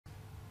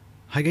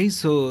Hi guys,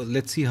 so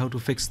let's see how to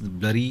fix the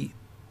blurry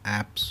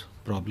apps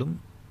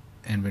problem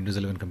in Windows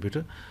 11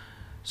 computer.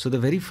 So the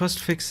very first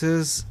fix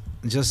is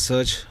just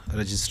search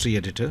registry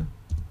editor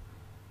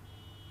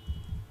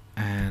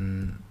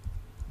and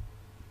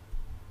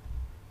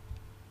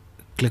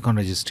click on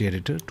registry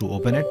editor to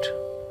open it.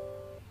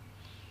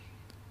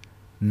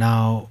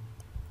 Now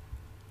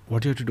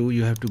what you have to do,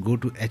 you have to go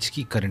to H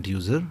key current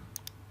user,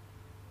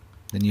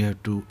 then you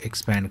have to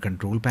expand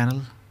control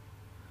panel,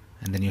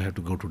 and then you have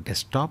to go to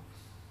desktop.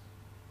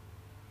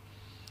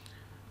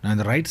 Now on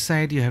the right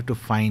side you have to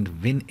find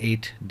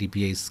Win8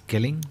 DPI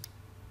scaling.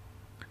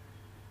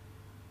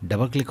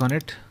 Double click on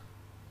it.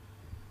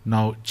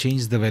 Now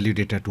change the value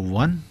data to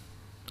 1.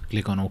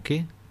 Click on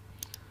OK.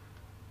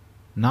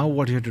 Now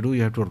what you have to do,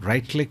 you have to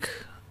right click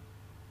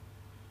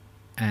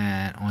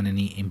on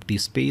any empty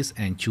space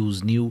and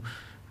choose new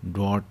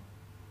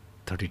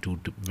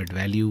 .32-bit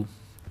value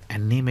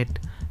and name it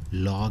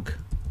log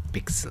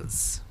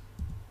pixels.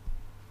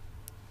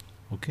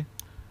 Okay.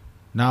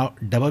 Now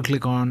double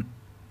click on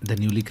the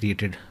newly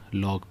created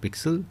log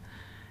pixel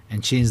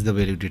and change the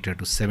value data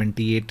to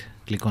 78.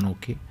 Click on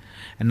OK,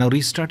 and now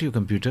restart your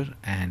computer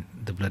and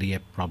the blurry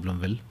app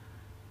problem will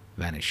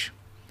vanish.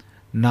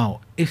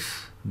 Now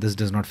if this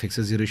does not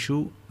fixes your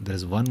issue, there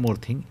is one more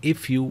thing.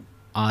 If you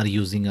are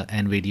using a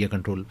NVIDIA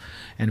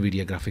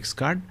graphics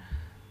card,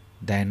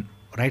 then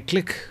right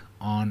click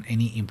on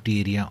any empty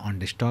area on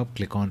desktop,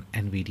 click on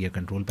NVIDIA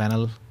control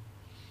panel.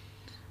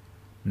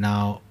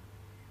 Now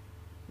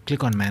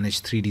click on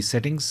manage 3D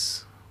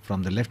settings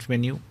from the left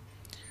menu,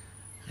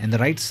 and the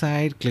right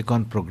side click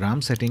on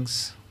program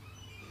settings.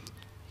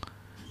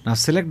 Now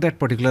select that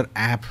particular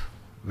app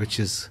which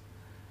is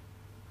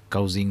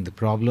causing the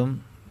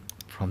problem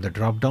from the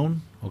drop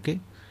down.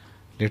 Okay,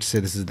 let's say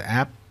this is the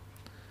app.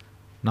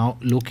 Now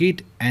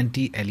locate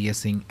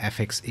anti-aliasing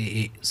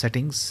FXAA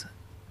settings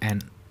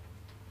and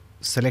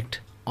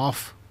select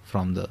off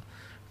from the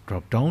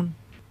drop down.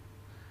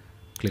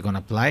 Click on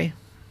apply,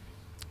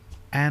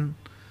 and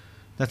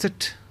that's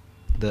it.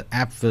 The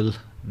app will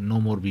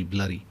no more be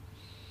blurry.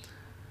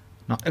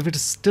 Now if it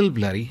is still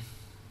blurry,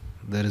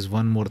 there is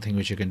one more thing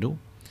which you can do.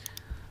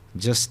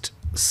 Just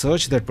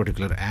search that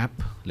particular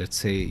app. Let's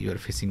say you are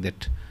facing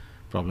that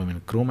problem in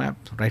Chrome app.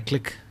 Right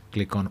click,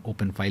 click on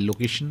open file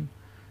location.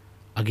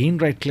 Again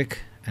right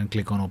click and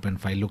click on open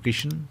file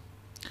location.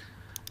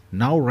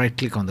 Now right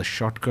click on the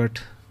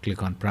shortcut,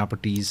 click on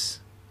properties,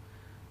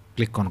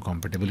 click on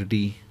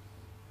compatibility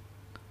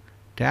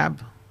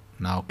tab.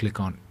 Now click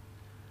on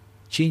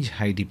change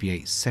high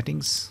DPI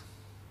settings.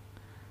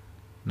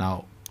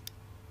 Now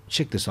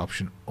check this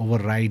option,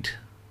 override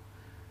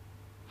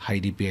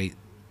high DPI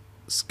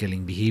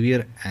scaling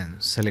behavior,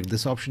 and select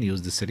this option.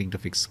 Use this setting to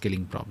fix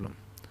scaling problem.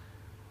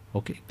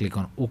 Okay, click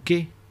on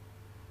OK,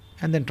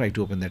 and then try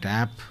to open that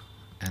app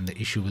and the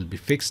issue will be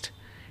fixed.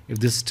 If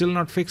this is still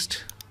not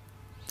fixed,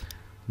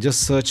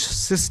 just search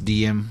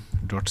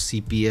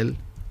sysdm.cpl,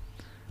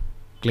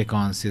 click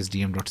on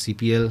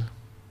sysdm.cpl,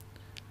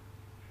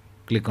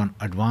 click on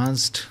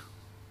advanced.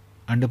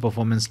 Under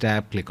performance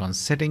tab, click on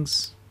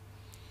settings.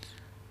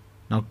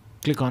 Now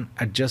click on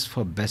adjust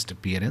for best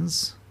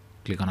appearance,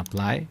 click on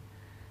apply,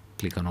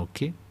 click on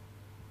OK,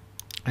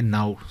 and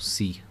now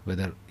see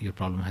whether your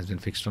problem has been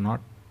fixed or not.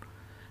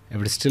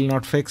 If it is still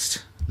not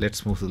fixed,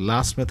 let's move to the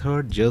last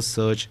method. Just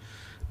search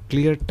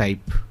clear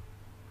type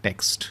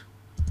text.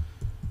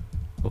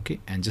 Okay,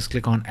 and just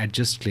click on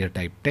adjust clear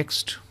type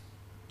text.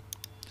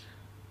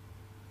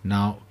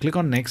 Now click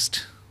on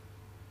next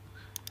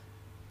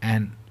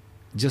and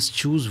just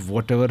choose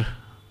whatever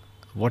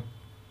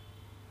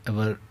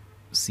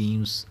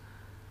seems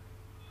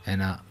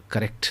in a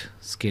correct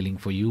scaling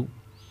for you,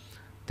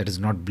 that is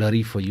not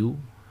blurry for you,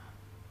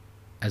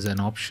 as an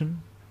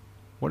option.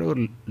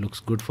 Whatever looks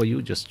good for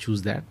you, just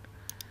choose that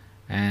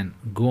and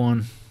go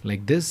on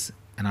like this,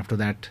 and after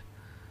that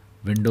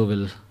window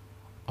will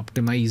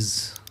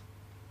optimize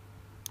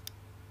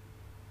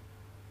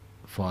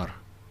for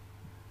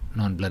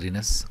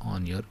non-blurriness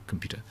on your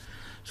computer.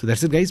 So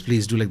that's it guys.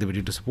 Please do like the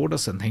video to support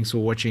us, and thanks for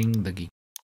watching The Geek.